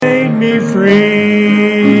me free.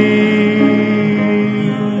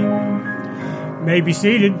 May be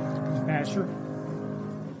seated, Pastor.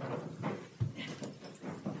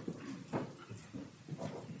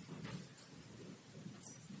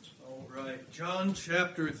 All right, John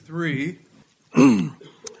chapter 3.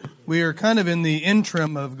 We are kind of in the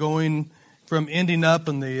interim of going from ending up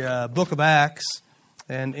in the book of Acts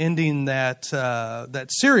and ending that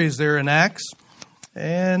series there in Acts,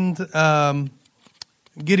 and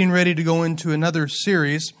getting ready to go into another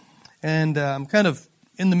series. And I'm kind of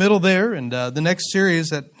in the middle there, and the next series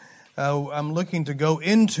that I'm looking to go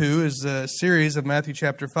into is the series of Matthew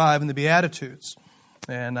chapter 5 and the Beatitudes.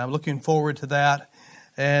 And I'm looking forward to that.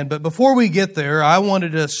 But before we get there, I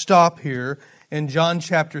wanted to stop here in John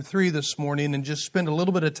chapter 3 this morning and just spend a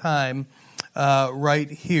little bit of time right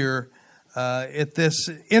here at this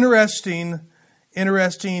interesting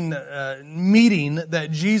meeting that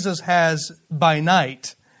Jesus has by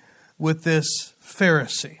night with this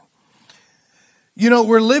Pharisee. You know,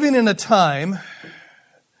 we're living in a time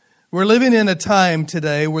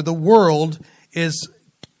today where the world is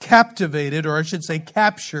captivated, or I should say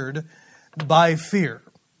captured by fear.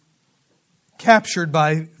 Captured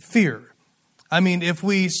by fear. I mean, if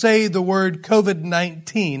we say the word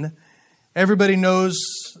COVID-19, everybody knows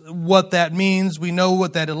what that means. We know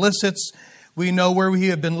what that elicits. We know where we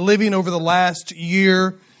have been living over the last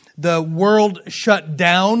year. The world shut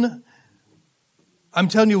down. I'm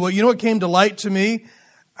telling you what, what came to light to me?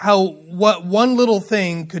 What one little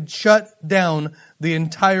thing could shut down the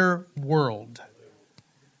entire world.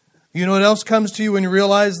 You know what else comes to you when you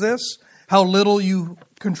realize this? How little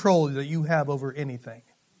control that you have over anything.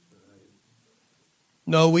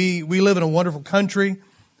 No, we live in a wonderful country.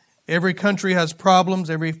 Every country has problems.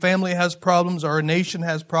 Every family has problems. Our nation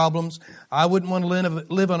has problems. I wouldn't want to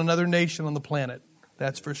live on another nation on the planet.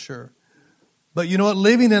 That's for sure. But you know what?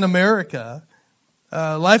 Living in America,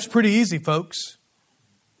 life's pretty easy, folks.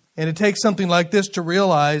 And it takes something like this to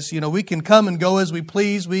realize, we can come and go as we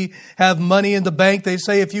please. We have money in the bank. They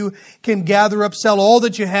say if you can sell all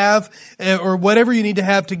that you have, or whatever you need to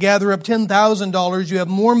have to gather up $10,000, you have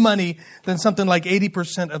more money than something like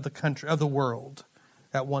 80% of the world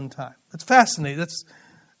at one time. That's fascinating.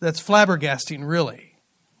 That's flabbergasting, really.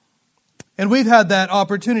 And we've had that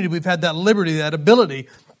opportunity. We've had that liberty, that ability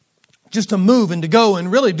just to move and to go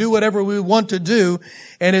and really do whatever we want to do.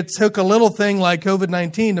 And it took a little thing like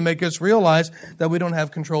COVID-19 to make us realize that we don't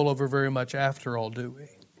have control over very much after all, do we?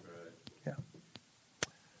 Yeah.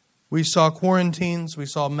 We saw quarantines. We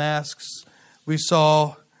saw masks. We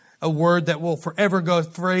saw a word that will forever go,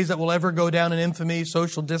 phrase that will ever go down in infamy,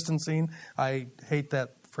 social distancing. I hate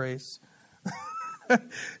that phrase.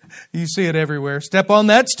 You see it everywhere. Step on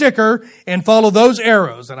that sticker and follow those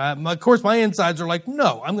arrows. And of course, my insides are like,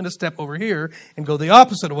 no, I'm going to step over here and go the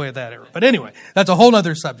opposite way of that arrow. But anyway, that's a whole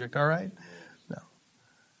other subject, all right? No.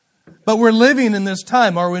 But we're living in this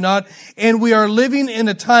time, are we not? And we are living in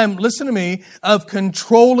a time, listen to me, of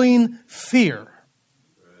controlling fear.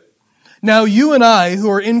 Now, you and I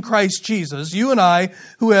who are in Christ Jesus, you and I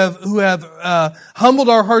who have humbled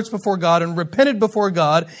our hearts before God and repented before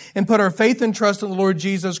God and put our faith and trust in the Lord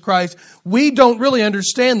Jesus Christ, we don't really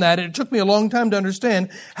understand that. It took me a long time to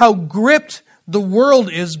understand how gripped the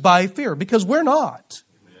world is by fear, because we're not.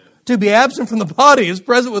 Amen. To be absent from the body is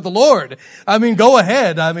present with the Lord. I mean, go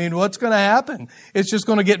ahead. I mean, what's going to happen? It's just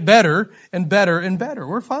going to get better and better and better.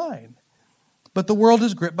 We're fine. But the world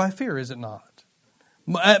is gripped by fear, is it not?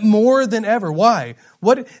 More than ever. Why?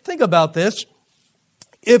 Think about this.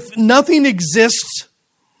 If nothing exists,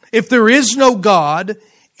 if there is no God,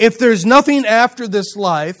 if there's nothing after this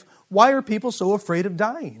life, why are people so afraid of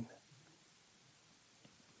dying?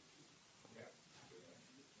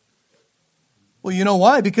 Well, you know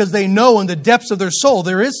why? Because they know in the depths of their soul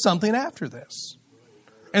there is something after this.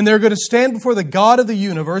 And they're going to stand before the God of the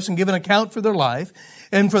universe and give an account for their life,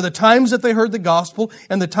 and for the times that they heard the gospel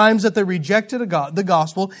and the times that they rejected the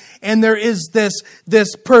gospel. And there is this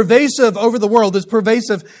pervasive over the world, this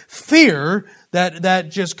pervasive fear that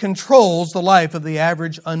just controls the life of the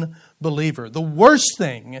average unbeliever. The worst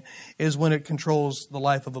thing is when it controls the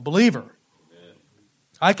life of a believer. Amen.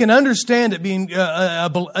 I can understand it being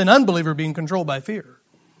an unbeliever being controlled by fear.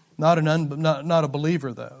 Not a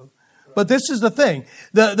believer, though. But this is the thing.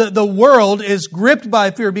 The world is gripped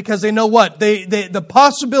by fear because they know what? The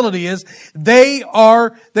possibility is they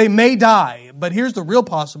may die. But here's the real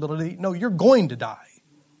possibility. No, you're going to die.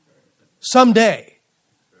 Someday.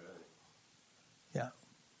 Yeah.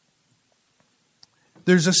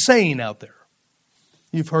 There's a saying out there.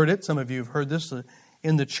 You've heard it. Some of you have heard this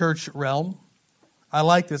in the church realm. I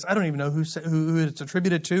like this. I don't even know who it's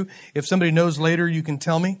attributed to. If somebody knows later, you can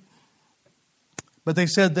tell me. But they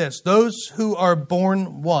said this, those who are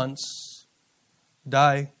born once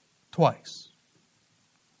die twice.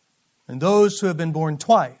 And those who have been born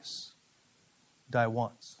twice die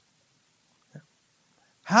once.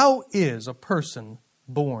 How is a person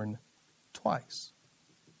born twice?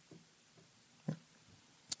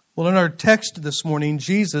 Well, in our text this morning,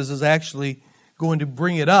 Jesus is actually going to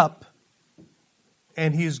bring it up,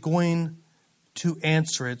 and He is going to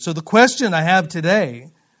answer it. So the question I have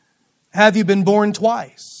today, have you been born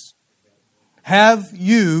twice? Have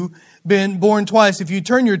you been born twice? If you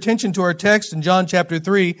turn your attention to our text in John chapter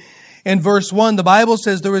 3 and verse 1, the Bible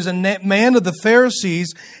says there was a man of the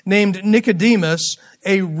Pharisees named Nicodemus,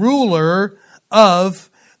 a ruler of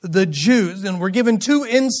the Jews. And we're given two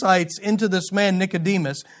insights into this man,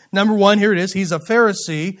 Nicodemus. Number one, here it is, he's a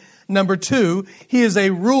Pharisee. Number two, he is a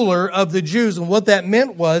ruler of the Jews. And what that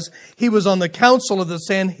meant was he was on the council of the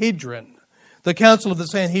Sanhedrin. The council of the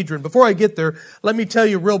Sanhedrin. Before I get there, let me tell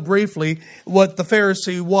you real briefly what the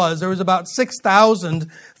Pharisee was. There was about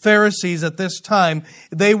 6,000 Pharisees at this time.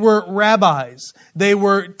 They were rabbis. They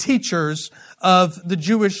were teachers of the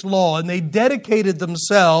Jewish law, and they dedicated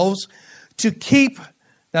themselves to keep.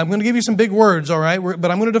 Now I'm going to give you some big words, all right,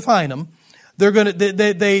 but I'm going to define them.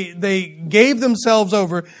 They gave themselves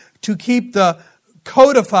over to keep the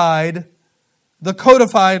codified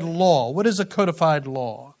law. What is a codified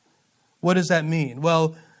law? What does that mean?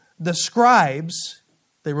 Well, the scribes,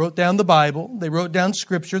 they wrote down the Bible, they wrote down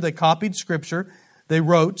Scripture, they copied Scripture, they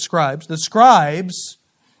wrote scribes. The scribes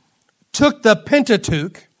took the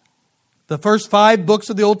Pentateuch, the first 5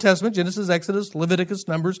 books of the Old Testament, Genesis, Exodus, Leviticus,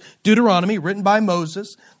 Numbers, Deuteronomy, written by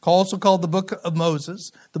Moses, also called the Book of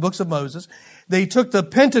Moses, the books of Moses. They took the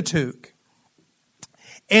Pentateuch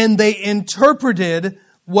and they interpreted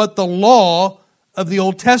what the law of the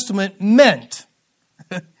Old Testament meant.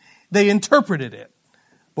 They interpreted it.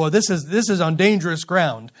 Boy, this is on dangerous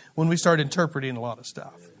ground when we start interpreting a lot of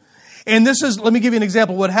stuff. And let me give you an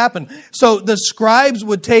example of what happened. So the scribes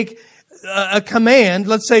would take a command,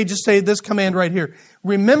 just say this command right here.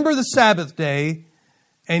 Remember the Sabbath day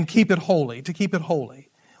and keep it holy, to keep it holy.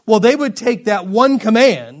 Well, they would take that one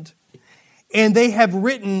command and they have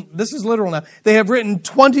written, this is literal now, they have written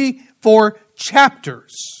 24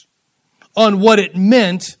 chapters on what it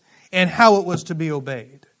meant and how it was to be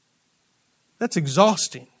obeyed. That's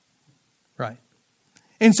exhausting, right?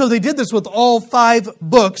 And so they did this with all 5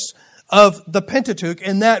 books of the Pentateuch.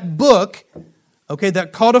 And that book,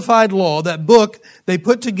 that codified law, that book they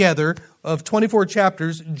put together of 24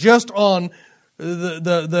 chapters just on of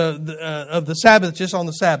the Sabbath, just on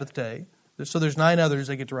the Sabbath day. So there's 9 others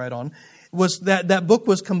they get to write on. That book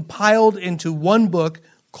was compiled into one book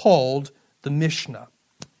called the Mishnah.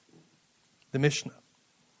 The Mishnah.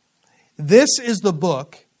 This is the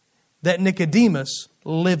book that Nicodemus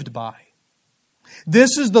lived by.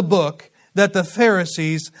 This is the book that the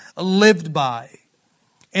Pharisees lived by.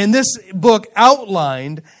 And this book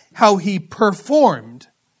outlined how he performed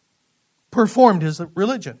his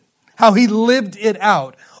religion, how he lived it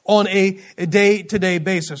out on a day-to-day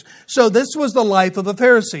basis. So this was the life of a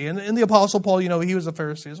Pharisee. And the Apostle Paul, he was a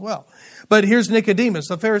Pharisee as well. But here's Nicodemus,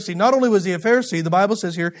 the Pharisee. Not only was he a Pharisee, the Bible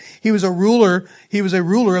says here, he was a ruler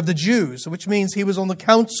of the Jews, which means he was on the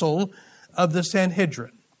council of the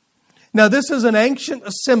Sanhedrin. Now, this is an ancient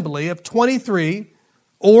assembly of 23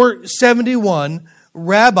 or 71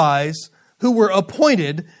 rabbis who were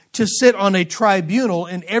appointed to sit on a tribunal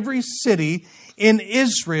in every city in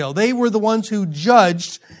Israel. They were the ones who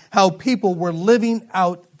judged how people were living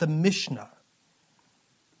out the Mishnah.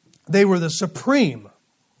 They were the supreme,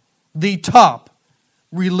 the top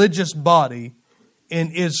religious body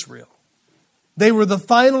in Israel. They were the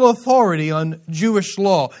final authority on Jewish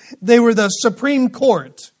law. They were the Supreme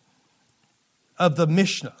Court of the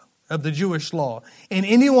Mishnah, of the Jewish law. And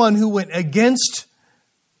anyone who went against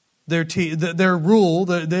their rule,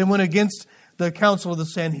 they went against the council of the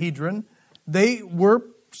Sanhedrin, they were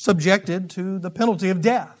subjected to the penalty of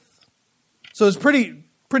death. So it's pretty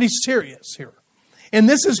serious here. And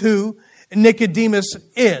this is who Nicodemus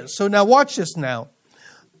is. So now watch this now.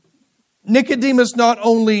 Nicodemus not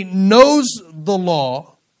only knows the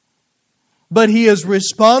law, but he is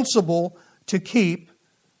responsible to keep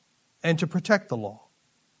and to protect the law.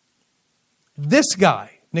 This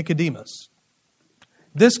guy, Nicodemus,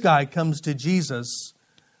 this guy comes to Jesus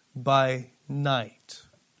by night.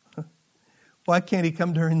 Why can't he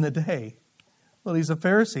come during the day? Well, he's a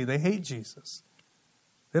Pharisee. They hate Jesus.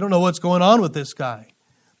 They don't know what's going on with this guy.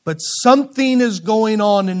 But something is going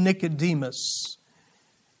on in Nicodemus,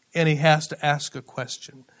 and he has to ask a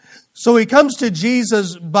question. So he comes to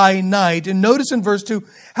Jesus by night. And notice in verse 2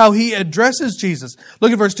 how he addresses Jesus.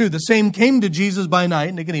 Look at verse 2. The same came to Jesus by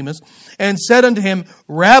night, Nicodemus, and said unto him,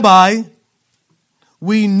 Rabbi,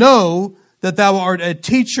 we know that thou art a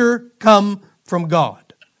teacher come from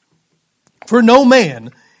God. For no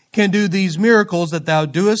man can do these miracles that thou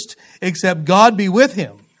doest, except God be with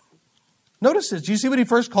him. Notice this. Do you see what he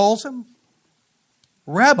first calls him?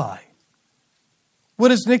 Rabbi.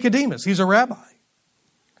 What is Nicodemus? He's a rabbi.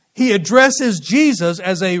 He addresses Jesus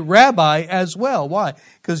as a rabbi as well. Why?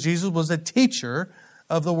 Because Jesus was a teacher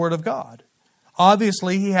of the Word of God.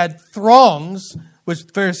 Obviously, he had throngs, which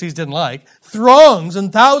the Pharisees didn't like, throngs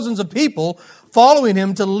and thousands of people following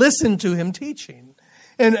him to listen to him teaching.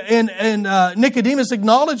 And Nicodemus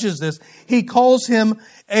acknowledges this. He calls him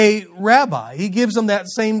a rabbi. He gives him that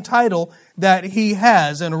same title that he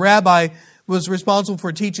has. And a rabbi was responsible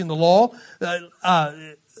for teaching the law.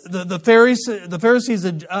 The Pharisees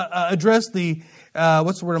addressed the,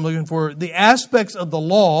 what's the word I'm looking for? The aspects of the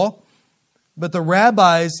law, but the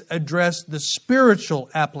rabbis addressed the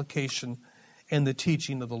spiritual application and the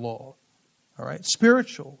teaching of the law. All right?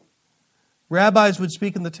 Spiritual. Rabbis would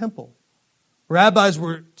speak in the temple. Rabbis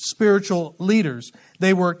were spiritual leaders.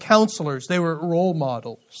 They were counselors. They were role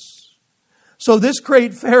models. So this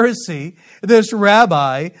great Pharisee, this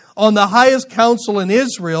rabbi, on the highest council in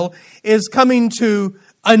Israel, is coming to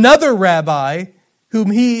another rabbi,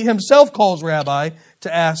 whom he himself calls rabbi,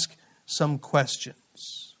 to ask some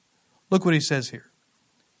questions. Look what he says here.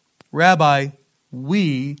 Rabbi,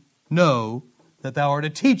 we know that thou art a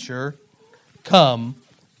teacher come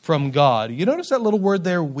from God. You notice that little word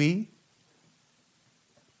there, we?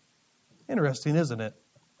 Interesting, isn't it?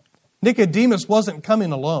 Nicodemus wasn't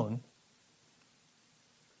coming alone.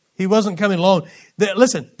 He wasn't coming alone.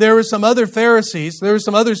 Listen, there were some other Pharisees, there were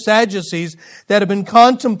some other Sadducees that had been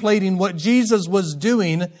contemplating what Jesus was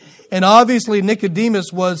doing, and obviously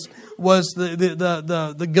Nicodemus was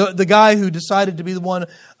the guy who decided to be the one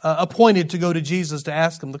appointed to go to Jesus to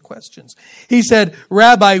ask him the questions. He said,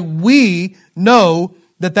 Rabbi, we know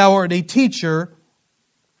that thou art a teacher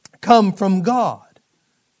come from God.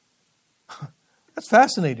 That's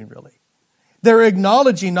fascinating, really. They're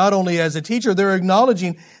acknowledging not only as a teacher, they're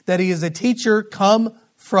acknowledging that he is a teacher come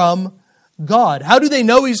from God. How do they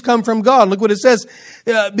know he's come from God? Look what it says.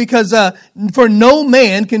 Because for no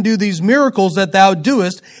man can do these miracles that thou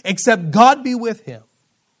doest, except God be with him.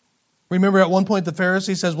 Remember at one point the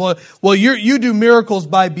Pharisee says, well, you do miracles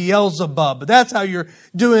by Beelzebub. That's how you're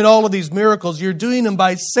doing all of these miracles. You're doing them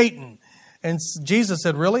by Satan. And Jesus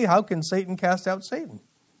said, really? How can Satan cast out Satan?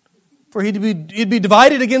 For he'd be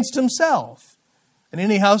divided against himself. And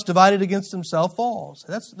any house divided against himself falls.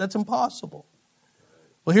 That's impossible.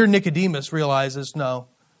 Well, here Nicodemus realizes, no,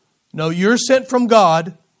 you're sent from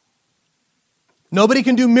God. Nobody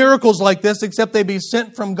can do miracles like this except they be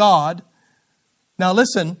sent from God. Now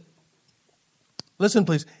listen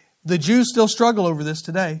please. The Jews still struggle over this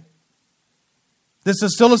today. This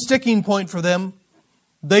is still a sticking point for them.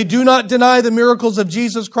 They do not deny the miracles of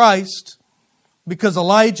Jesus Christ because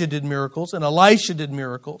Elijah did miracles and Elisha did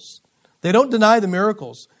miracles. They don't deny the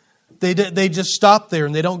miracles. They just stop there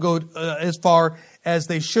and they don't go as far as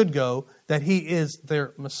they should go, that he is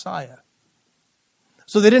their Messiah.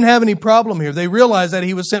 So they didn't have any problem here. They realized that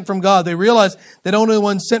he was sent from God. They realized that only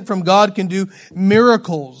one sent from God can do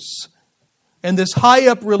miracles. And this high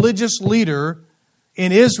up religious leader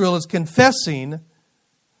in Israel is confessing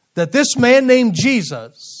that this man named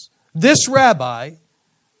Jesus, this rabbi,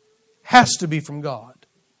 has to be from God.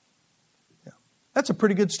 Yeah. That's a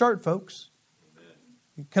pretty good start, folks.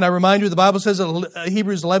 Can I remind you, the Bible says in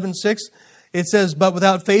Hebrews 11:6, it says, but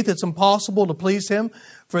without faith it's impossible to please him.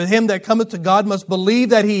 For him that cometh to God must believe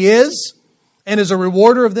that he is, and is a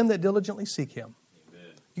rewarder of them that diligently seek him.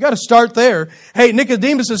 Amen. You got to start there. Hey,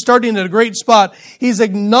 Nicodemus is starting at a great spot. He's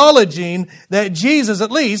acknowledging that Jesus,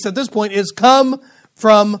 at least at this point, is come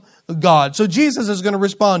from God. So Jesus is going to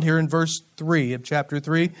respond here in verse 3 of chapter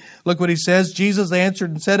 3. Look what he says. Jesus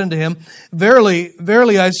answered and said unto him, verily,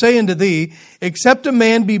 verily, I say unto thee, except a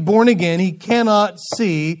man be born again, he cannot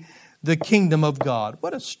see the kingdom of God.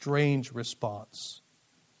 What a strange response.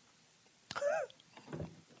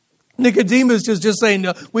 Nicodemus is just saying,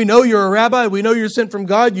 we know you're a rabbi, we know you're sent from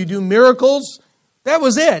God, you do miracles. That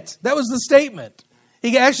was it. That was the statement.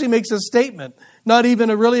 He actually makes a statement, not even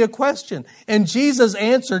really a question. And Jesus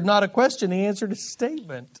answered not a question, he answered a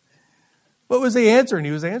statement. What was he answering? He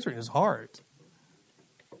was answering his heart.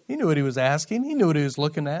 He knew what he was asking. He knew what he was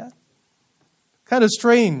looking at. Kind of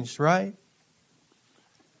strange, right?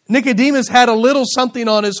 Nicodemus had a little something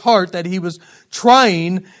on his heart that he was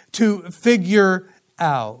trying to figure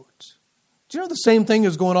out. Do you know the same thing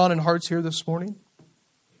is going on in hearts here this morning?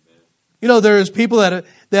 You know, there's people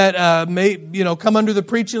that may, come under the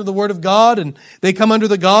preaching of the Word of God, and they come under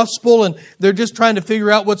the gospel, and they're just trying to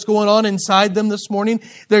figure out what's going on inside them this morning.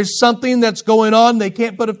 There's something that's going on. They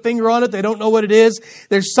can't put a finger on it. They don't know what it is.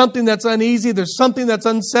 There's something that's uneasy. There's something that's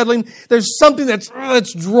unsettling. There's something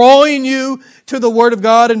that's drawing you to the Word of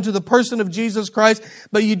God and to the person of Jesus Christ,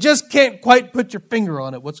 but you just can't quite put your finger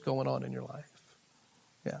on it, what's going on in your life.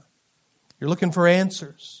 Yeah. You're looking for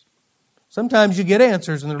answers. Sometimes you get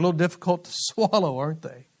answers and they're a little difficult to swallow, aren't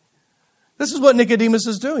they? This is what Nicodemus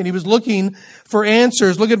is doing. He was looking for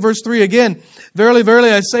answers. Look at verse 3 again. Verily, verily,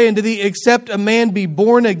 I say unto thee, except a man be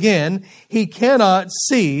born again, he cannot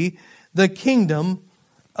see the kingdom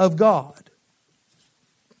of God.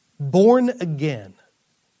 Born again.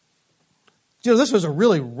 You know, this was a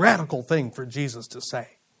really radical thing for Jesus to say.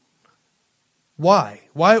 Why?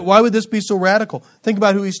 Why would this be so radical? Think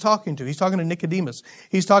about who he's talking to. He's talking to Nicodemus.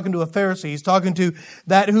 He's talking to a Pharisee. He's talking to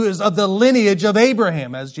that who is of the lineage of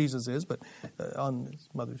Abraham, as Jesus is, but on his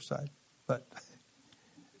mother's side. But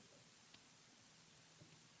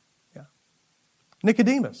yeah,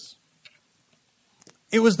 Nicodemus.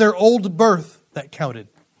 It was their old birth that counted.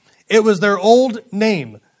 It was their old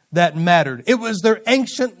name that mattered. It was their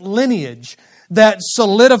ancient lineage that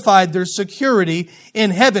solidified their security in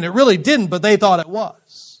heaven. It really didn't, but they thought it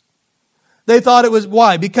was. They thought it was,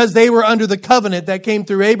 why? Because they were under the covenant that came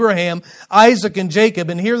through Abraham, Isaac, and Jacob,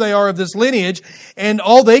 and here they are of this lineage, and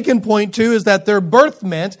all they can point to is that their birth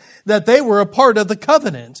meant that they were a part of the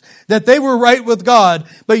covenant, that they were right with God.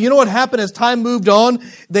 But you know what happened as time moved on?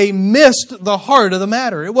 They missed the heart of the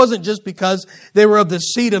matter. It wasn't just because they were of the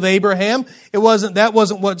seed of Abraham. That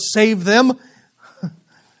wasn't what saved them.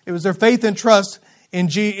 It was their faith and trust in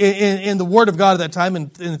the Word of God at that time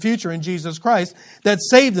and in the future in Jesus Christ that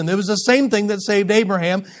saved them. It was the same thing that saved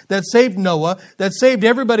Abraham, that saved Noah, that saved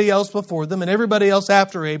everybody else before them and everybody else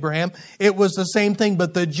after Abraham. It was the same thing.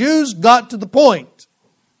 But the Jews got to the point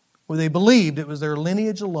where they believed it was their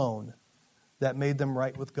lineage alone that made them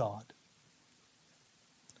right with God.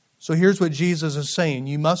 So here's what Jesus is saying.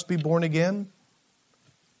 You must be born again.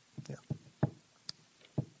 Yeah.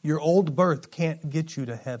 Your old birth can't get you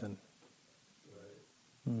to heaven.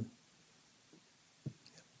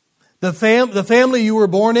 The family you were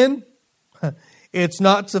born in, it's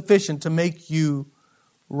not sufficient to make you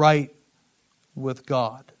right with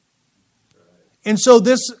God. And so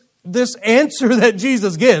this answer that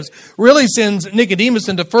Jesus gives really sends Nicodemus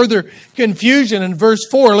into further confusion. In verse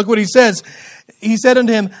 4, look what he says. He said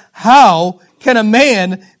unto him, how can a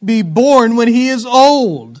man be born when he is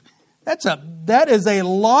old? That is a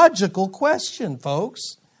logical question,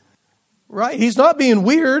 folks. Right? He's not being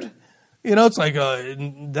weird. You know, it's like,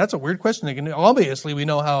 that's a weird question. Obviously, we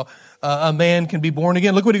know how a man can be born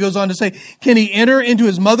again. Look what he goes on to say. Can he enter into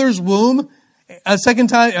his mother's womb a second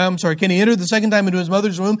time? Can he enter the second time into his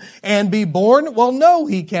mother's womb and be born? Well, no,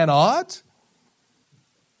 he cannot.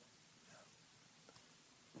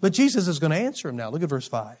 But Jesus is going to answer him now. Look at verse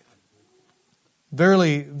 5.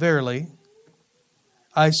 Verily, verily,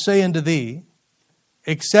 I say unto thee,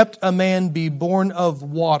 except a man be born of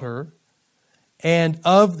water and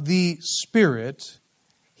of the Spirit,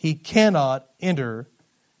 he cannot enter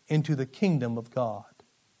into the kingdom of God.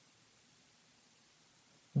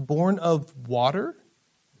 Born of water?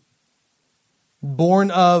 Born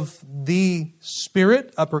of the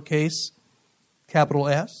Spirit, uppercase, capital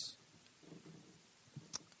S?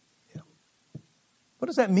 Yeah. What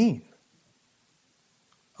does that mean?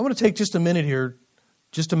 I want to take just a minute here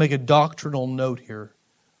just to make a doctrinal note here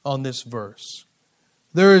on this verse.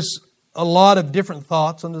 There is a lot of different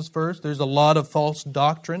thoughts on this verse. There's a lot of false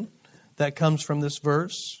doctrine that comes from this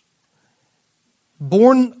verse.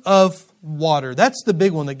 Born of water. That's the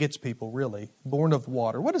big one that gets people, really. Born of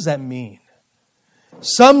water. What does that mean?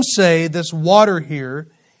 Some say this water here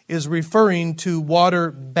is referring to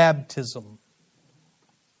water baptism.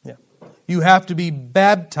 Yeah. You have to be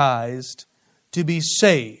baptized to be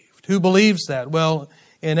saved. Who believes that? Well,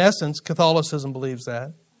 in essence, Catholicism believes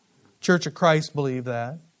that. Church of Christ believe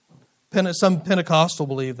that. Some Pentecostal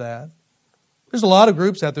believe that. There's a lot of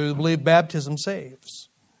groups out there that believe baptism saves.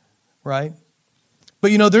 Right?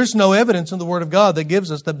 But you know, there's no evidence in the Word of God that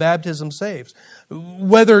gives us that baptism saves.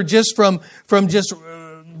 Whether just from just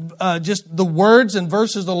the words and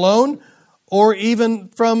verses alone, or even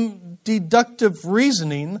from deductive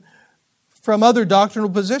reasoning from other doctrinal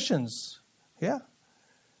positions. Yeah.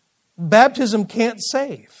 Baptism can't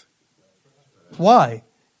save. Why?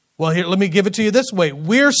 Well, here, let me give it to you this way.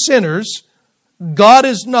 We're sinners. God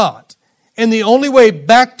is not. And the only way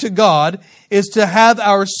back to God is to have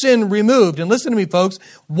our sin removed. And listen to me, folks.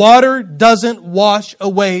 Water doesn't wash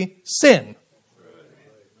away sin.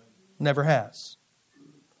 Never has.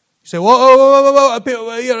 You say, whoa,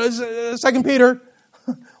 2 Peter.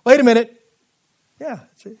 Wait a minute. Yeah,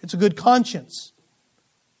 it's a good conscience.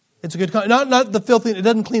 It's a good not the filthy. It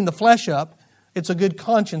doesn't clean the flesh up. It's a good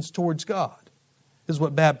conscience towards God, is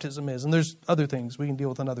what baptism is. And there's other things we can deal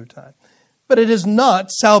with another time. But it is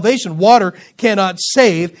not salvation. Water cannot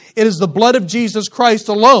save. It is the blood of Jesus Christ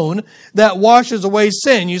alone that washes away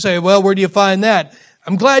sin. You say, well, where do you find that?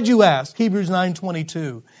 I'm glad you asked. Hebrews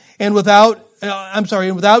 9:22. And without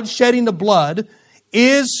shedding the blood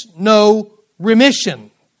is no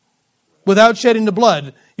remission. Without shedding the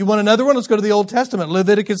blood. You want another one? Let's go to the Old Testament.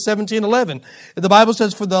 Leviticus 17:11. The Bible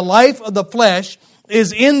says, for the life of the flesh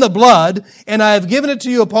is in the blood, and I have given it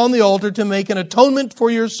to you upon the altar to make an atonement for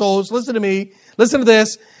your souls. Listen to me. Listen to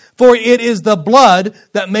this. For it is the blood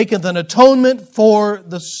that maketh an atonement for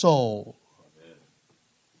the soul.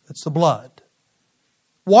 It's the blood.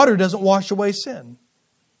 Water doesn't wash away sin.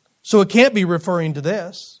 So it can't be referring to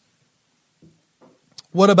this.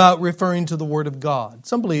 What about referring to the Word of God?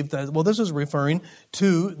 Some believe that, well, this is referring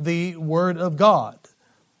to the Word of God.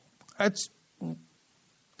 There's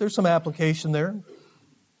some application there.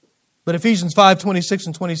 But Ephesians 5:26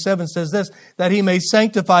 and 27 says this, that he may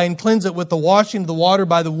sanctify and cleanse it with the washing of the water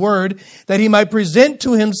by the word, that he might present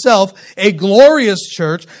to himself a glorious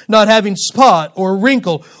church, not having spot or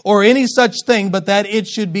wrinkle or any such thing, but that it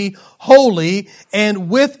should be holy and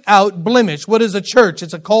without blemish. What is a church?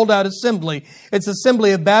 It's a called out assembly. It's an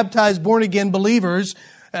assembly of baptized, born-again believers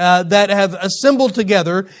that have assembled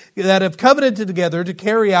together, that have covenanted together to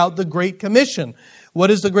carry out the Great Commission. What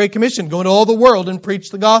is the Great Commission? Go into all the world and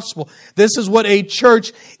preach the gospel. This is what a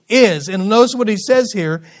church is. And notice what he says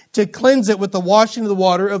here, to cleanse it with the washing of the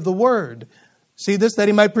water of the word. See this? That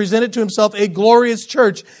he might present it to himself a glorious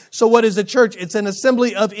church. So what is a church? It's an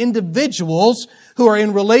assembly of individuals who are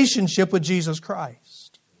in relationship with Jesus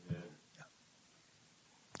Christ.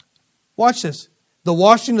 Watch this. The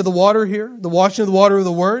washing of the water here, the washing of the water of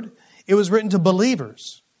the word, it was written to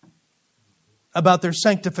believers about their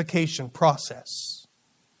sanctification process.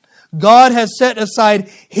 God has set aside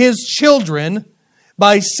His children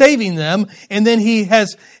by saving them, and then He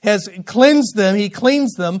has cleansed them. He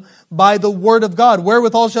cleans them by the Word of God.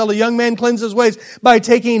 Wherewithal shall a young man cleanse his ways? By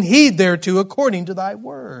taking heed thereto according to thy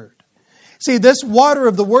word. See, this water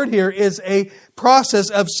of the Word here is a process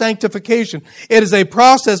of sanctification. It is a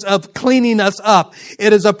process of cleaning us up.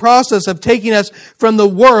 It is a process of taking us from the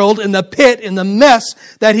world and the pit and the mess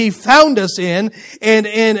that He found us in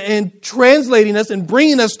and translating us and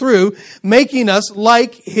bringing us through, making us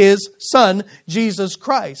like His Son, Jesus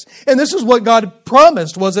Christ. And this is what God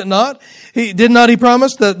promised, was it not? He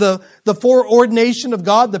promise the foreordination of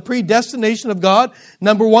God, the predestination of God?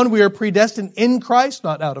 Number one, we are predestined in Christ,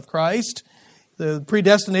 not out of Christ. The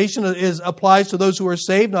predestination applies to those who are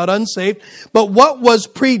saved, not unsaved. But what was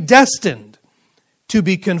predestined? To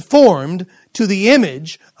be conformed to the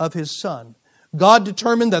image of His Son. God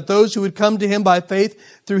determined that those who would come to Him by faith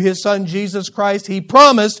through His Son, Jesus Christ, He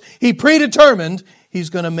promised, He predetermined, He's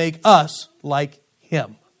going to make us like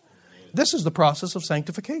Him. This is the process of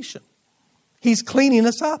sanctification. He's cleaning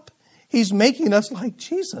us up. He's making us like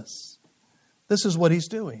Jesus. This is what He's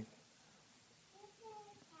doing.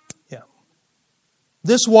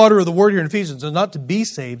 This water of the Word here in Ephesians is not to be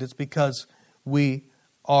saved. It's because we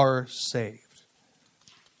are saved.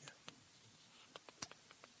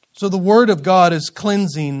 So the Word of God is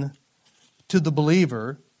cleansing to the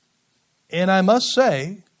believer. And I must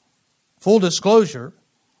say, full disclosure,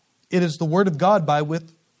 it is the Word of God by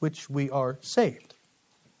which we are saved.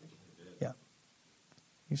 Yeah.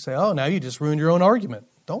 You say, oh, now you just ruined your own argument.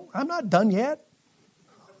 I'm not done yet.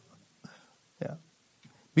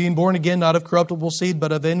 Being born again, not of corruptible seed,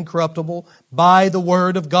 but of incorruptible, by the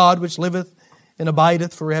word of God, which liveth and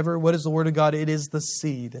abideth forever. What is the word of God? It is the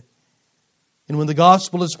seed. And when the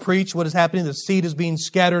gospel is preached, what is happening? The seed is being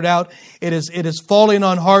scattered out. It is falling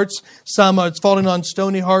on hearts. Some it's falling on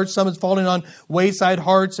stony hearts. Some it's falling on wayside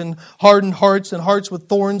hearts and hardened hearts and hearts with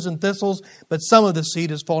thorns and thistles. But some of the seed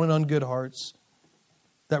is falling on good hearts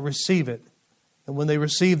that receive it. And when they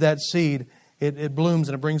receive that seed, it blooms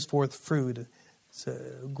and it brings forth fruit. It's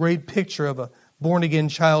a great picture of a born-again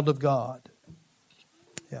child of God.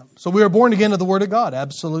 Yeah. So we are born again of the Word of God,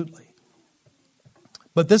 absolutely.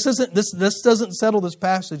 But this doesn't settle this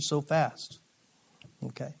passage so fast.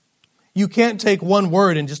 Okay. You can't take one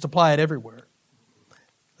word and just apply it everywhere.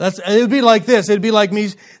 It would be like this. It'd be like me,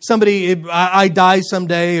 I die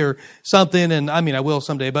someday or something, and I mean, I will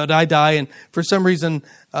someday, but I die, and for some reason,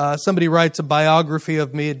 somebody writes a biography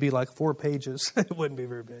of me. It'd be like 4 pages. It wouldn't be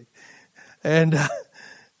very big. And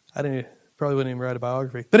probably wouldn't even write a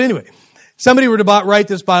biography. But anyway, somebody were to write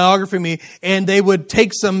this biography of me, and they would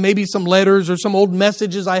take maybe some letters or some old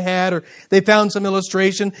messages I had, or they found some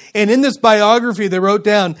illustration. And in this biography, they wrote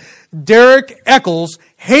down, Derek Eccles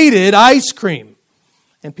hated ice cream.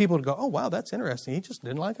 And people would go, oh, wow, that's interesting. He just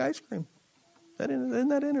didn't like ice cream. Isn't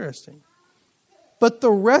that interesting? But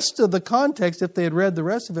the rest of the context, if they had read the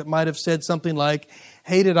rest of it, might have said something like,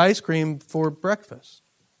 hated ice cream for breakfast.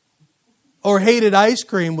 Or hated ice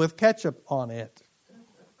cream with ketchup on it.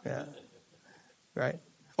 Yeah. Right?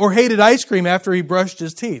 Or hated ice cream after he brushed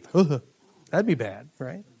his teeth. That'd be bad,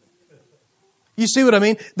 right? You see what I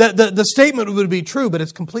mean? The statement would be true, but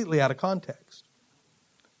it's completely out of context.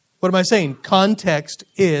 What am I saying? Context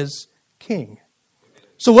is king.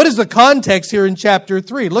 So what is the context here in chapter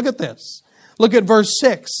 3? Look at this. Look at verse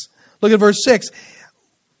 6. Look at verse 6.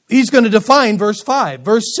 He's going to define verse 5.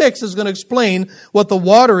 Verse 6 is going to explain what the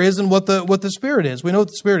water is and what the Spirit is. We know what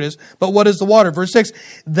the Spirit is, but what is the water? Verse 6,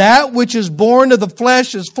 that which is born of the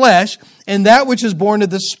flesh is flesh, and that which is born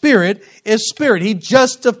of the Spirit is spirit. He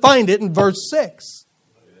just defined it in verse 6.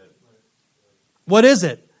 What is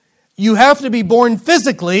it? You have to be born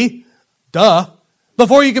physically,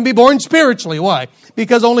 before you can be born spiritually. Why?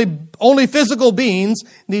 Because only physical beings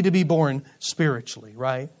need to be born spiritually,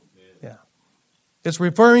 right? Yeah. It's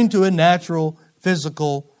referring to a natural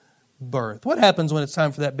physical birth. What happens when it's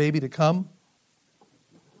time for that baby to come?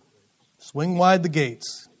 Swing wide the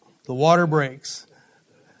gates. The water breaks.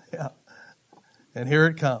 Yeah. And here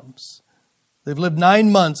it comes. They've lived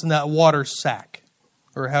 9 months in that water sack.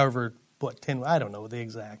 Or however, 10, I don't know the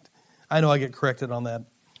exact. I know I get corrected on that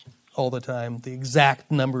all the time. The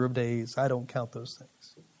exact number of days. I don't count those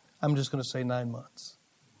things. I'm just going to say 9 months.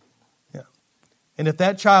 Yeah. And if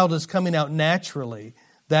that child is coming out naturally,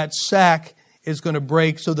 that sack is going to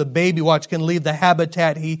break so the baby, can leave the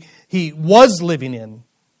habitat he was living in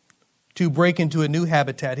to break into a new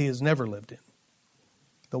habitat he has never lived in.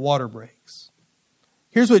 The water breaks.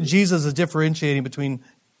 Here's what Jesus is differentiating between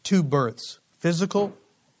 2 births, physical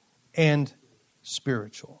and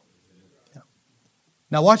spiritual.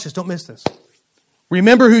 Now watch this, don't miss this.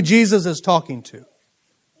 Remember who Jesus is talking to.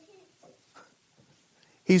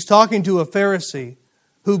 He's talking to a Pharisee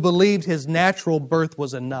who believed his natural birth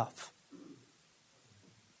was enough.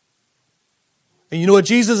 And you know what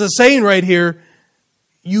Jesus is saying right here?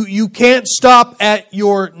 You can't stop at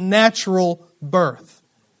your natural birth.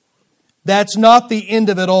 That's not the end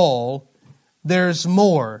of it all. There's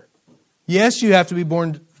more. Yes, you have to be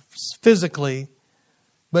born physically,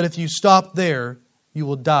 but if you stop there, you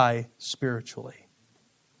will die spiritually.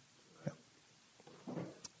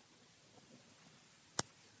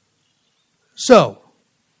 So,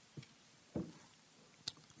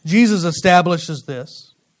 Jesus establishes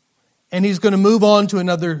this, and He's going to move on to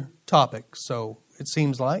another topic, so it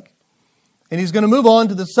seems like. And He's going to move on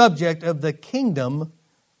to the subject of the kingdom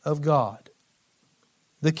of God.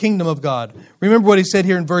 The kingdom of God. Remember what He said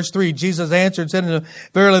here in verse 3. Jesus answered and said unto him,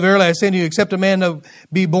 verily, verily, I say unto you, except a man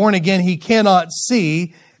be born again, he cannot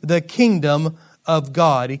see the kingdom of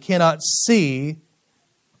God. He cannot see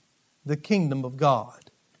the kingdom of God.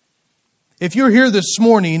 If you're here this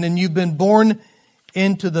morning and you've been born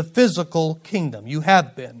into the physical kingdom, you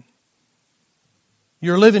have been.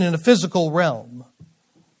 You're living in a physical realm.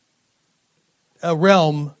 A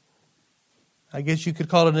realm, I guess you could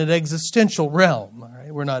call it an existential realm. All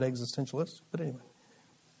right? We're not existentialists, but anyway.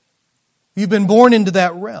 You've been born into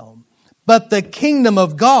that realm. But the kingdom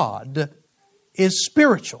of God is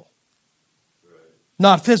spiritual,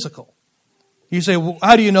 not physical. You say, well,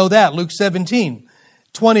 how do you know that? Luke 17,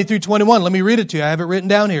 20 through 21. Let me read it to you. I have it written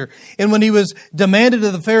down here. And when He was demanded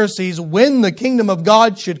of the Pharisees when the kingdom of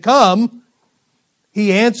God should come,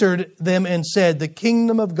 He answered them and said, the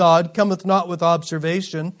kingdom of God cometh not with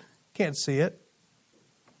observation. Can't see it.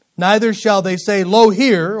 Neither shall they say, lo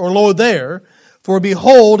here, or lo there. For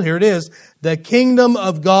behold, here it is, the kingdom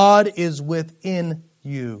of God is within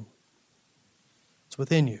you. It's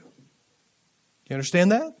within you. Do you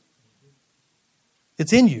understand that?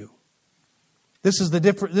 It's in you. This is the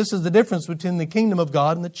difference between the kingdom of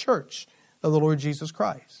God and the church of the Lord Jesus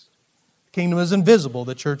Christ. The kingdom is invisible,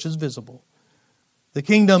 the church is visible. The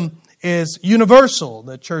kingdom is universal,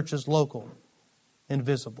 the church is local and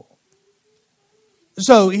visible.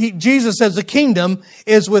 So Jesus says the kingdom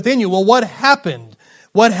is within you. Well, what happened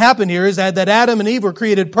What happened here is that Adam and Eve were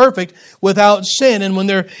created perfect without sin. And when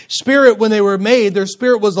their spirit, when they were made, their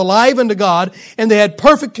spirit was alive unto God and they had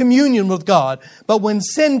perfect communion with God. But when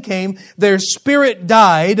sin came, their spirit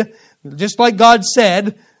died. Just like God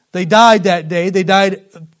said, they died that day. They died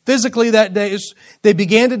physically that day. They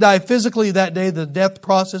began to die physically that day. The death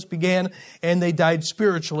process began, and they died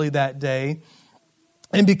spiritually that day.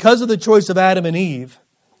 And because of the choice of Adam and Eve,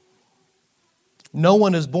 no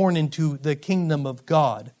one is born into the kingdom of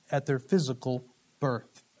God at their physical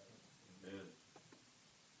birth.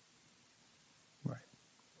 Right.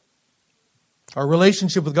 Our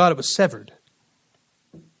relationship with God, it was severed.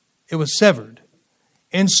 It was severed.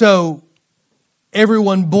 And so,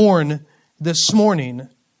 everyone born this morning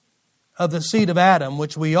of the seed of Adam,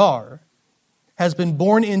 which we are, has been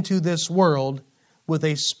born into this world with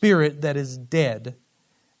a spirit that is dead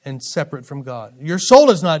and separate from God. Your soul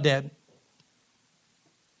is not dead.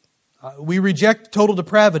 We reject total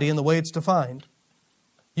depravity in the way it's defined.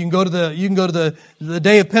 You can go to the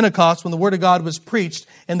day of Pentecost when the Word of God was preached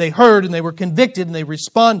and they heard and they were convicted and they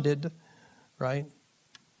responded, right?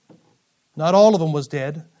 Not all of them was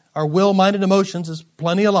dead. Our will, mind, and emotions is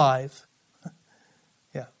plenty alive.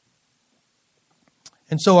 Yeah.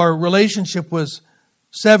 And so our relationship was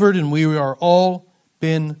severed and we are all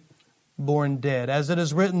been born dead. As it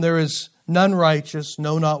is written, there is none righteous,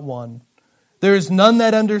 no, not one. There is none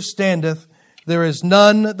that understandeth. There is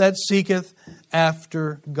none that seeketh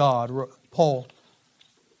after God. Paul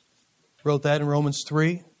wrote that in Romans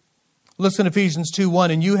 3. Listen to Ephesians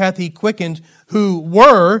 2:1. And you hath He quickened who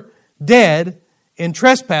were dead in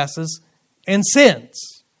trespasses and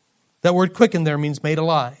sins. That word quickened there means made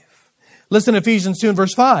alive. Listen to Ephesians 2 and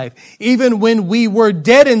verse 5. Even when we were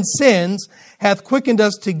dead in sins, hath quickened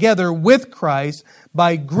us together with Christ.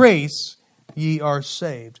 By grace ye are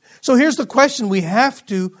saved. So here's the question we have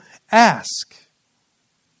to ask.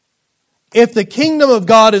 If the kingdom of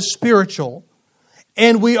God is spiritual,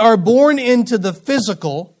 and we are born into the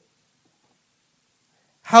physical,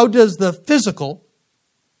 how does the physical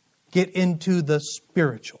get into the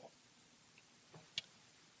spiritual?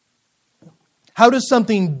 How does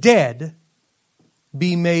something dead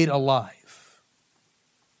be made alive?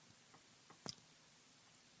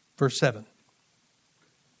 Verse 7.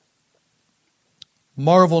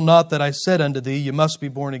 Marvel not that I said unto thee, you must be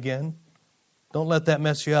born again. Don't let that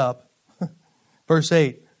mess you up. Verse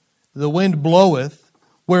 8. The wind bloweth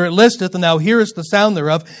where it listeth, and thou hearest the sound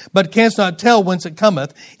thereof, but canst not tell whence it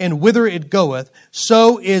cometh, and whither it goeth.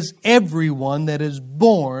 So is everyone that is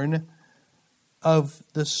born of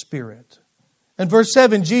the Spirit. And verse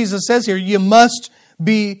 7, Jesus says here, you must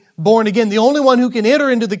be born again. The only one who can enter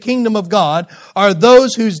into the kingdom of God are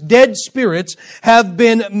those whose dead spirits have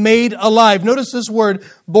been made alive. Notice this word,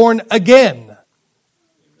 born again.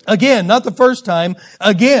 Again, not the first time,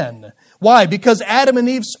 again. Why? Because Adam and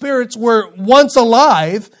Eve's spirits were once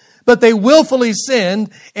alive, but they willfully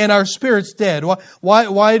sinned and our spirit's dead.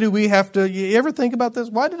 Why do we have to, you ever think about this?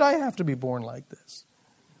 Why did I have to be born like this?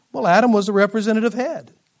 Well, Adam was a representative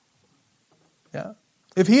head. Yeah.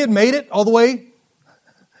 If he had made it all the way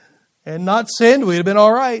and not sinned, we'd have been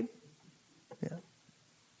all right. Yeah.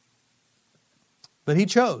 But he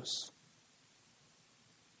chose.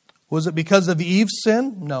 Was it because of Eve's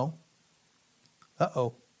sin? No.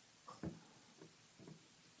 Uh-oh.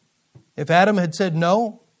 If Adam had said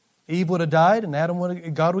no, Eve would have died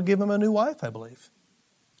and God would give him a new wife, I believe.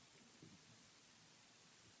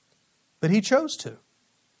 But he chose to.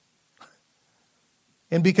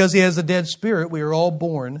 And because he has a dead spirit, we are all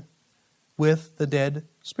born with the dead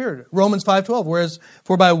spirit. Romans 5:12, whereas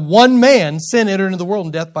for by one man sin entered into the world,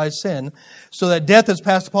 and death by sin, so that death has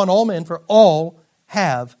passed upon all men, for all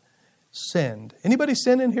have sinned. Anybody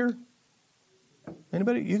sin in here?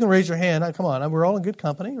 Anybody? You can raise your hand. Come on, we're all in good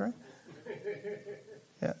company, right?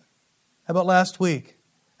 Yeah. How about last week?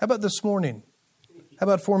 How about this morning? How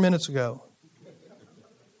about 4 minutes ago?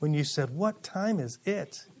 When you said, what time is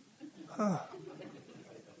it? Oh.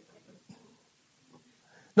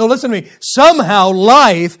 No, listen to me. Somehow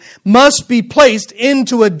life must be placed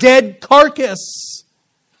into a dead carcass.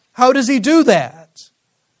 How does he do that?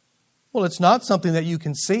 Well, it's not something that you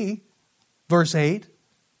can see. Verse 8.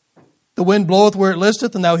 The wind bloweth where it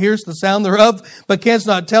listeth, and thou hearest the sound thereof, but canst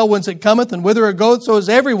not tell whence it cometh and whither it goeth. So is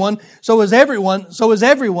everyone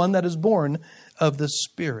that is born of the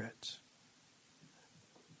Spirit.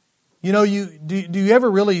 You know, do you ever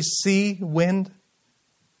really see wind?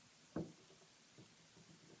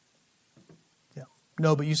 Yeah.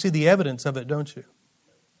 No, but you see the evidence of it, don't you?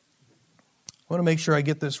 I want to make sure I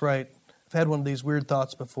get this right. I've had one of these weird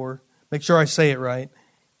thoughts before. Make sure I say it right.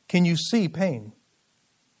 Can you see pain?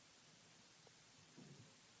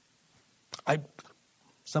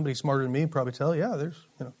 Somebody smarter than me would probably tell, yeah, there's,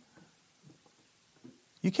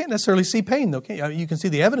 You can't necessarily see pain, though, can you? You can see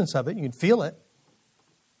the evidence of it. You can feel it.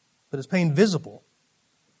 But is pain visible?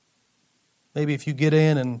 Maybe if you get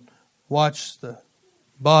in and watch the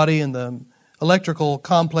body and the electrical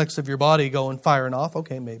complex of your body going firing off,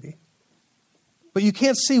 okay, maybe. But you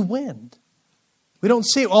can't see wind. We don't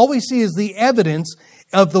see it. All we see is the evidence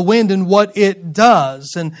of the wind and what it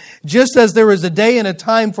does. And just as there is a day and a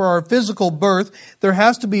time for our physical birth, there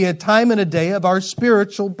has to be a time and a day of our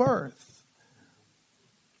spiritual birth.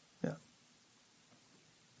 Yeah.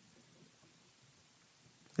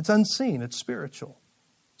 It's unseen. It's spiritual.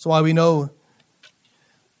 That's why we know...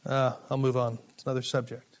 I'll move on. It's another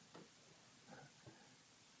subject.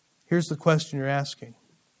 Here's the question you're asking.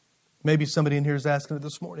 Maybe somebody in here is asking it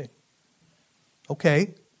this morning.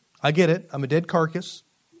 Okay, I get it. I'm a dead carcass.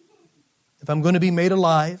 If I'm going to be made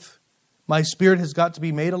alive, my spirit has got to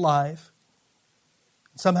be made alive.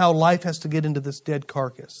 Somehow life has to get into this dead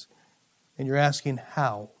carcass. And you're asking,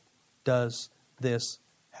 how does this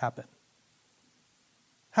happen?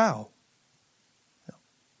 How?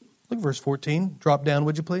 Look at verse 14. Drop down,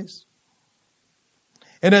 would you please?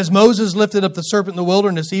 And as Moses lifted up the serpent in the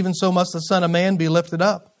wilderness, even so must the Son of Man be lifted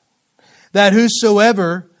up, that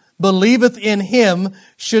whosoever believeth in him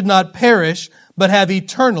should not perish, but have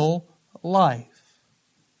eternal life.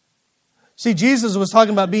 See, Jesus was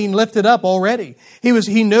talking about being lifted up already. He knew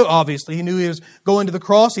he was going to the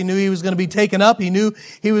cross. He knew he was going to be taken up. He knew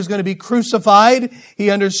he was going to be crucified. He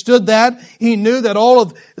understood that. He knew that all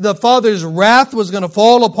of the Father's wrath was going to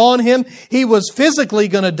fall upon him. He was physically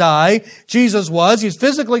going to die. Jesus was. He's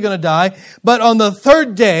physically going to die. But on the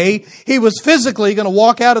third day, he was physically going to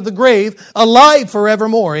walk out of the grave alive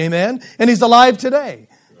forevermore. Amen? And he's alive today.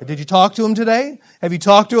 Did you talk to him today? Have you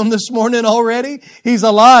talked to him this morning already? He's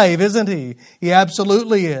alive, isn't he? He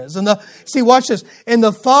absolutely is. See, watch this. And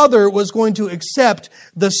the Father was going to accept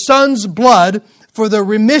the Son's blood for the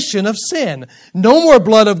remission of sin. No more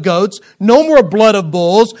blood of goats, no more blood of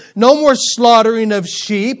bulls, no more slaughtering of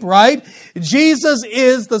sheep, right? Jesus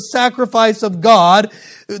is the sacrifice of God.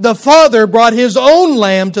 The Father brought His own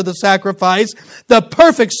lamb to the sacrifice, the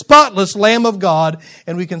perfect, spotless Lamb of God.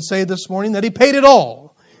 And we can say this morning that He paid it all.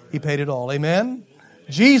 He paid it all. Amen?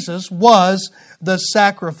 Jesus was the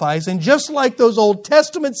sacrifice. And just like those Old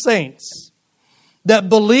Testament saints that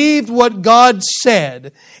believed what God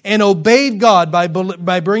said and obeyed God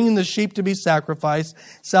by bringing the sheep to be sacrificed,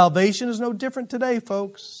 salvation is no different today,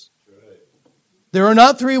 folks. There are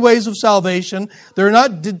not three ways of salvation. There are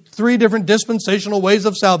not three different dispensational ways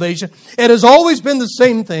of salvation. It has always been the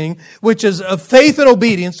same thing, which is a faith and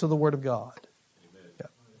obedience to the Word of God.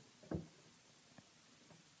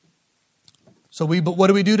 So what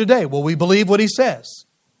do we do today? Well, we believe what He says.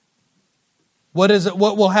 What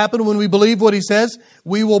will happen when we believe what He says?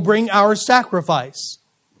 We will bring our sacrifice.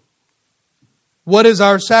 What is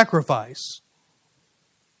our sacrifice?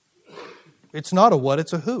 It's not a what,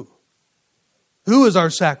 it's a who. Who is our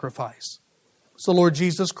sacrifice? It's the Lord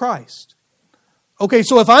Jesus Christ. Okay,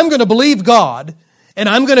 so if I'm going to believe God, and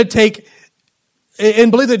I'm going to take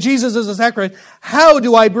and believe that Jesus is a sacrifice, how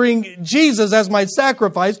do I bring Jesus as my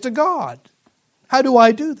sacrifice to God? How do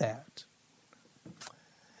I do that?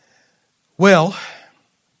 Well,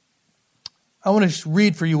 I want to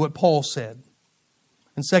read for you what Paul said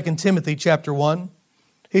in 2 Timothy chapter 1.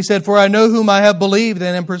 He said, "For I know whom I have believed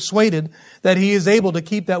and am persuaded that He is able to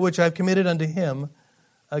keep that which I have committed unto Him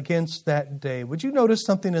against that day." Would you notice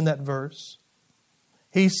something in that verse?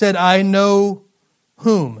 He said, "I know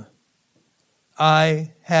whom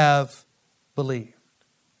I have believed."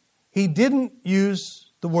 He didn't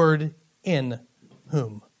use the word in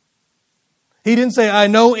whom. He didn't say, "I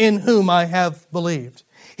know in whom I have believed."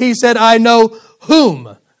 He said, "I know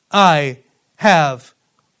whom I have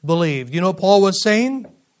believed." You know what Paul was saying?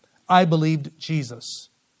 I believed Jesus.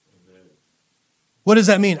 Amen. What does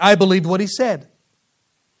that mean? I believed what He said.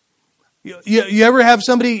 You ever have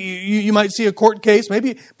somebody, you might see a court case,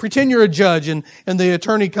 maybe pretend you're a judge and the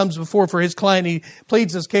attorney comes before for his client, he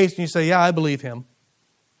pleads his case and you say, "Yeah, I believe him."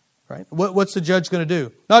 Right? What's the judge going to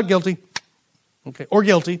do? Not guilty. Okay, or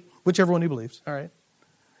guilty, whichever one he believes. All right.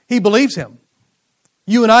 He believes him.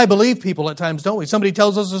 You and I believe people at times, don't we? Somebody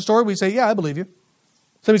tells us a story, we say, "Yeah, I believe you."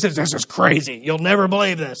 Somebody says, "This is crazy. You'll never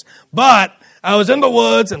believe this. But I was in the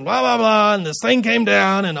woods and blah, blah, blah, and this thing came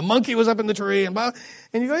down and a monkey was up in the tree and blah."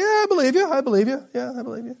 And you go, "Yeah, I believe you. I believe you. Yeah, I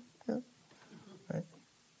believe you." Yeah. Right.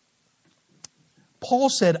 Paul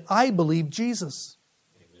said, "I believe Jesus."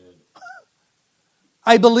 Amen.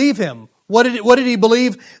 I believe Him. What did he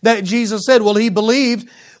believe that Jesus said? Well, he believed,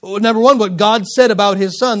 number one, what God said about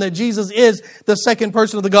His Son, that Jesus is the second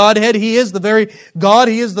person of the Godhead. He is the very God.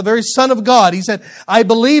 He is the very Son of God. He said, I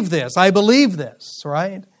believe this. I believe this,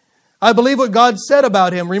 right? I believe what God said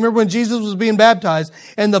about Him. Remember when Jesus was being baptized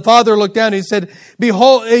and the Father looked down and He said,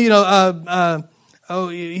 behold, he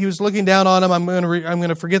was looking down on Him. I'm going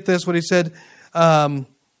to forget this, what He said.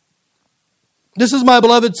 This is my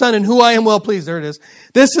beloved Son in who I am well pleased. There it is.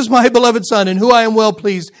 This is my beloved Son in who I am well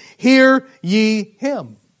pleased. Hear ye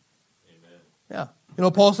Him. Amen. Yeah. You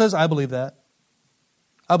know, Paul says, I believe that.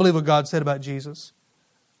 I believe what God said about Jesus.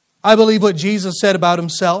 I believe what Jesus said about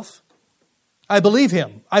Himself. I believe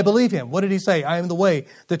Him. I believe Him. What did He say? I am the way,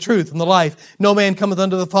 the truth, and the life. No man cometh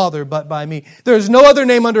unto the Father but by me. There is no other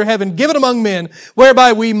name under heaven given among men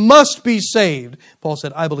whereby we must be saved. Paul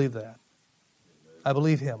said, I believe that. I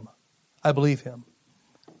believe Him. I believe Him.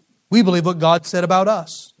 We believe what God said about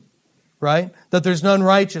us, right? That there's none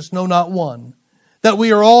righteous, no, not one. That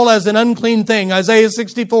we are all as an unclean thing. Isaiah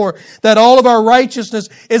 64, that all of our righteousness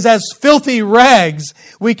is as filthy rags.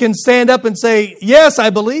 We can stand up and say, yes,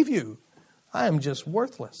 I believe you. I am just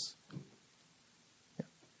worthless.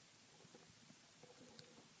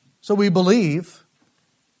 So we believe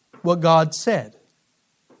what God said.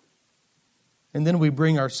 And then we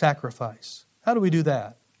bring our sacrifice. How do we do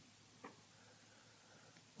that?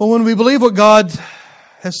 Well, when we believe what God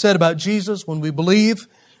has said about Jesus, when we believe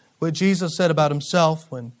what Jesus said about Himself,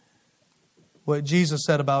 when what Jesus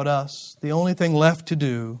said about us, the only thing left to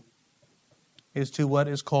do is to what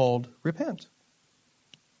is called repent.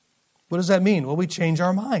 What does that mean? Well, we change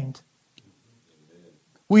our mind.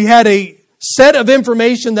 We had a set of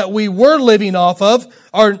information that we were living off of,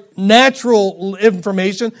 our natural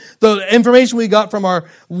information, the information we got from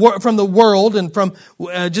the world and from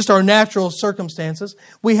just our natural circumstances.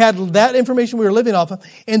 We had that information we were living off of.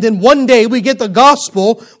 And then one day we get the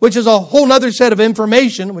gospel, which is a whole other set of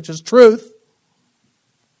information, which is truth.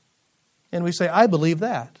 And we say, I believe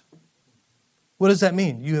that. What does that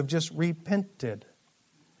mean? You have just repented.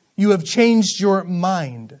 You have changed your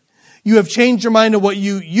mind. You have changed your mind to what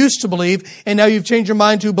you used to believe, and now you've changed your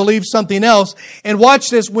mind to believe something else. And watch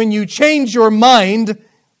this, when you change your mind,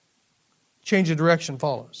 change of direction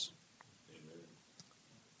follows.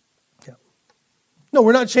 Yeah. No,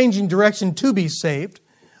 we're not changing direction to be saved.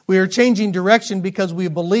 We are changing direction because we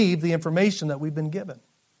believe the information that we've been given.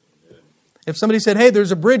 If somebody said, hey,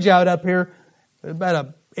 there's a bridge out up here,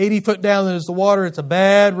 about 80 foot down, there's the water, it's a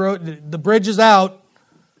bad road, the bridge is out.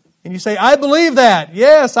 And you say, I believe that.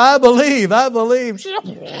 Yes, I believe. You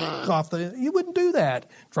wouldn't do that.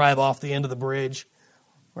 Drive off the end of the bridge.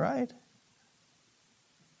 Right?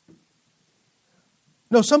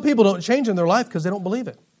 No, some people don't change in their life because they don't believe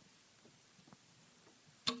it.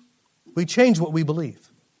 We change what we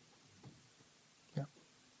believe. Yeah.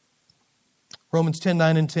 Romans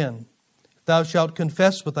 10:9 and 10. If thou shalt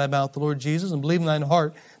confess with thy mouth the Lord Jesus and believe in thine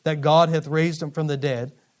heart that God hath raised Him from the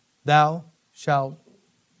dead, thou shalt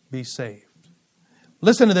be saved.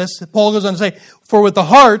 Listen to this. Paul goes on to say, for with the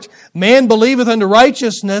heart man believeth unto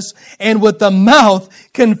righteousness, and with the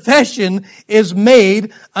mouth confession is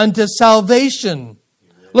made unto salvation.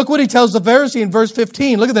 Look what he tells the Pharisee in verse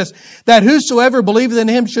 15. Look at this. That whosoever believeth in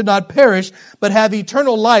Him should not perish, but have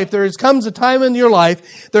eternal life. There comes a time in your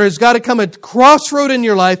life, there has got to come a crossroad in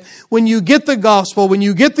your life when you get the gospel, when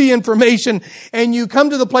you get the information, and you come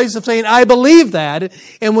to the place of saying, I believe that.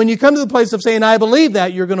 And when you come to the place of saying, I believe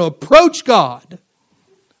that, you're going to approach God.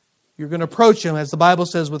 You're going to approach Him, as the Bible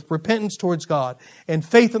says, with repentance towards God and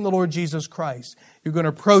faith in the Lord Jesus Christ. You're going to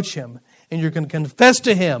approach Him, and you're going to confess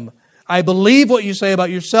to Him, I believe what you say about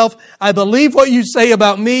yourself. I believe what you say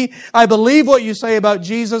about me. I believe what you say about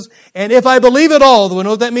Jesus. And if I believe it all, do you know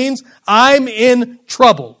what that means? I'm in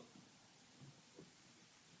trouble.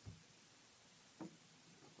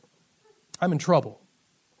 I'm in trouble.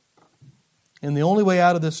 And the only way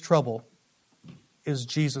out of this trouble is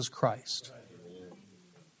Jesus Christ.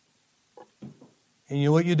 And you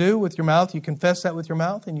know what you do with your mouth? You confess that with your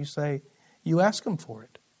mouth and you say, you ask Him for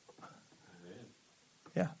it.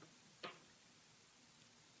 Yeah.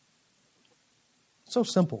 So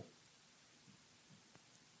simple.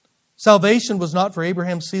 Salvation was not for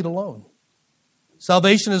Abraham's seed alone.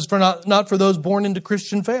 Salvation is not for those born into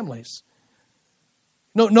Christian families.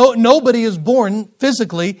 Nobody is born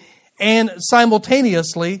physically and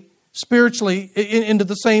simultaneously, spiritually, into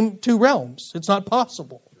the same two realms. It's not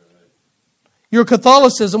possible. Your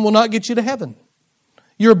Catholicism will not get you to heaven.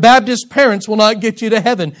 Your Baptist parents will not get you to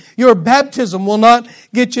heaven. Your baptism will not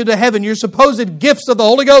get you to heaven. Your supposed gifts of the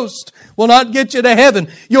Holy Ghost will not get you to heaven.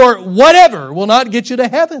 Your whatever will not get you to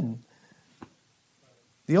heaven.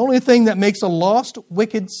 The only thing that makes a lost,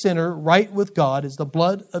 wicked sinner right with God is the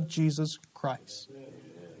blood of Jesus Christ.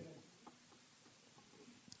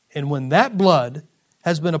 And when that blood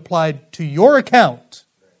has been applied to your account,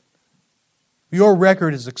 your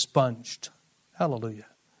record is expunged. Hallelujah.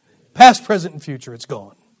 Past, present, and future, it's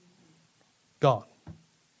gone. Gone.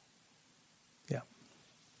 Yeah.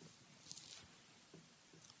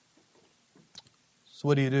 So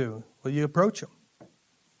what do? Well, you approach Him.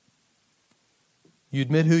 You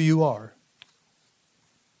admit who you are.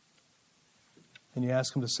 And you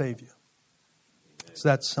ask Him to save you. It's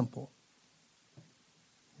that simple.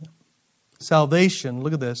 Yeah. Salvation,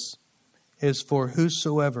 look at this, is for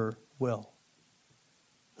whosoever will.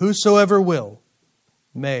 Whosoever will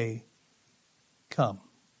may come.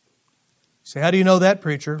 You say, how do you know that,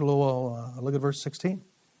 preacher? Well, look at verse 16.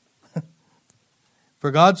 For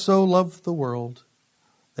God so loved the world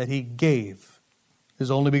that He gave His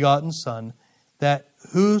only begotten Son, that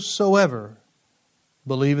whosoever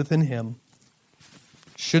believeth in Him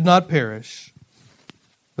should not perish,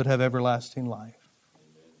 but have everlasting life.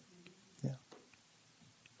 Yeah.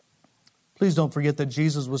 Please don't forget that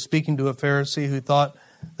Jesus was speaking to a Pharisee who thought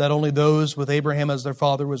that only those with Abraham as their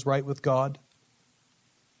father was right with God.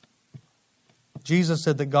 Jesus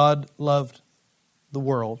said that God loved the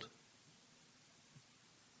world.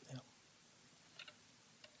 Yeah.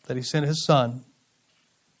 That He sent His Son.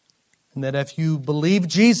 And that if you believe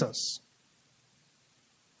Jesus,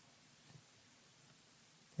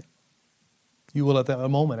 you will at that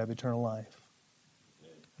moment have eternal life.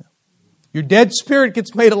 Yeah. Your dead spirit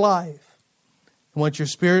gets made alive. And once your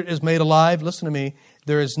spirit is made alive, listen to me,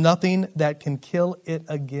 there is nothing that can kill it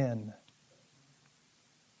again.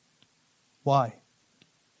 Why?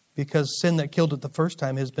 Because sin that killed it the first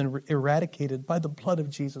time has been eradicated by the blood of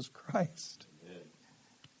Jesus Christ. Amen.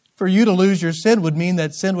 For you to lose your sin would mean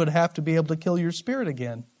that sin would have to be able to kill your spirit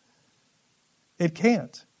again. It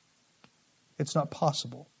can't. It's not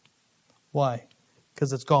possible. Why?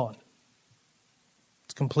 Because it's gone.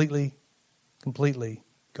 It's completely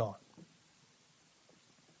gone.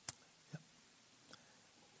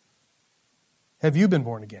 Have you been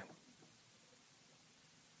born again?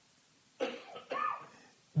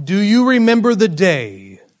 Do you remember the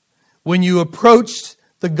day when you approached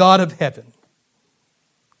the God of heaven,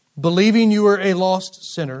 believing you were a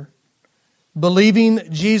lost sinner, believing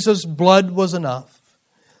Jesus' blood was enough,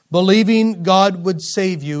 believing God would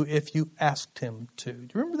save you if you asked Him to? Do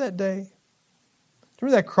you remember that day? Do you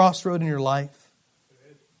remember that crossroad in your life?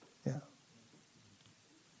 Do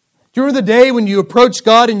you remember the day when you approached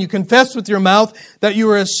God and you confessed with your mouth that you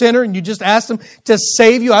were a sinner and you just asked Him to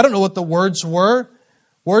save you? I don't know what the words were.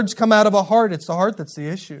 Words come out of a heart. It's the heart that's the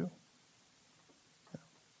issue.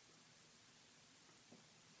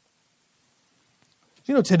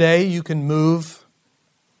 You know, today you can move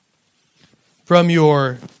from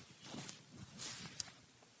your...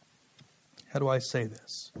 How do I say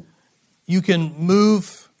this? You can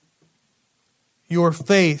move your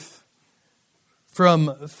faith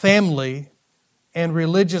from family and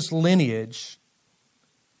religious lineage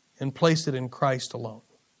and place it in Christ alone.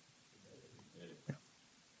 Yeah.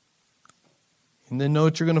 And then know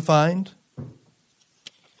what you're going to find?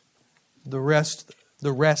 The rest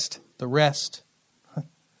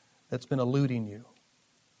that's been eluding you.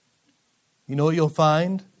 You know what you'll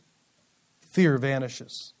find? Fear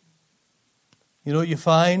vanishes. You know what you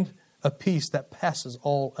find? A peace that passes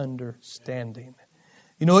all understanding.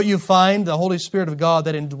 You know what you find? The Holy Spirit of God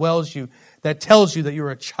that indwells you, that tells you that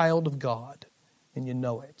you're a child of God, and you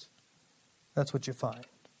know it. That's what you find.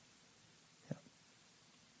 Yeah.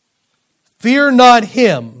 Fear not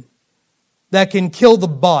him that can kill the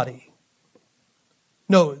body.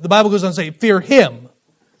 No, the Bible goes on to say, fear Him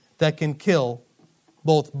that can kill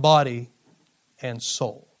both body and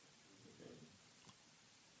soul.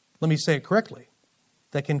 Let me say it correctly.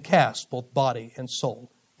 That can cast both body and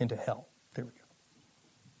soul into hell. There we go.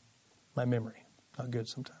 My memory, not good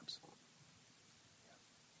sometimes.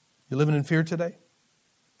 You living in fear today?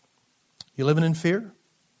 You living in fear?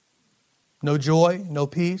 No joy, no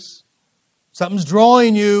peace? Something's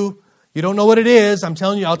drawing you. You don't know what it is. I'm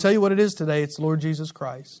telling you, I'll tell you what it is today. It's the Lord Jesus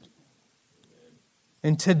Christ.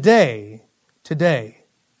 And today,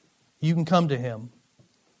 you can come to Him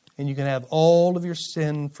and you can have all of your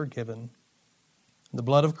sin forgiven. The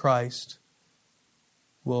blood of Christ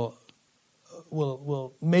will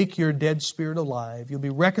make your dead spirit alive. You'll be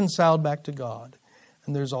reconciled back to God.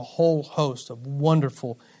 And there's a whole host of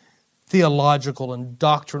wonderful theological and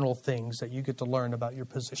doctrinal things that you get to learn about your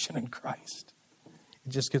position in Christ. It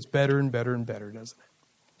just gets better and better and better, doesn't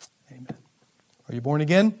it? Amen. Are you born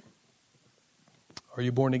again? Are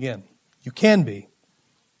you born again? You can be.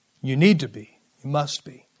 You need to be. You must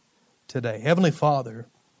be today. Heavenly Father,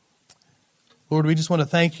 Lord, we just want to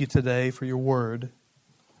thank you today for your word.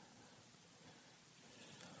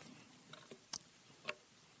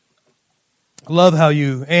 I love how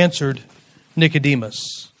you answered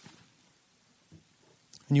Nicodemus.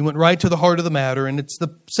 And you went right to the heart of the matter, and it's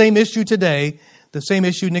the same issue today. The same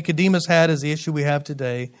issue Nicodemus had is the issue we have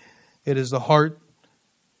today. It is the heart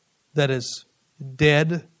that is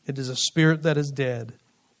dead. It is a spirit that is dead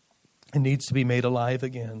and needs to be made alive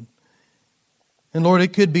again. And Lord,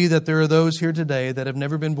 it could be that there are those here today that have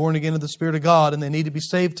never been born again of the Spirit of God and they need to be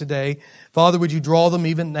saved today. Father, would you draw them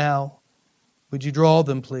even now? Would you draw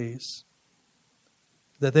them, please?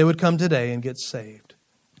 That they would come today and get saved.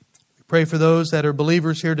 We pray for those that are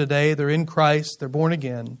believers here today. They're in Christ. They're born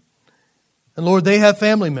again. And Lord, they have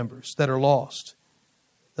family members that are lost.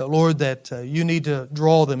 That, Lord, that you need to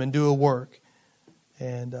draw them and do a work.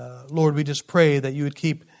 And Lord, we just pray that you would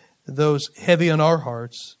keep those heavy on our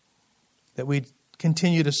hearts, that we'd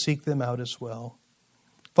continue to seek them out as well.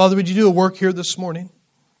 Father, would you do a work here this morning?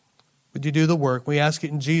 Would you do the work? We ask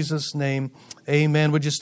it in Jesus' name. Amen. Would you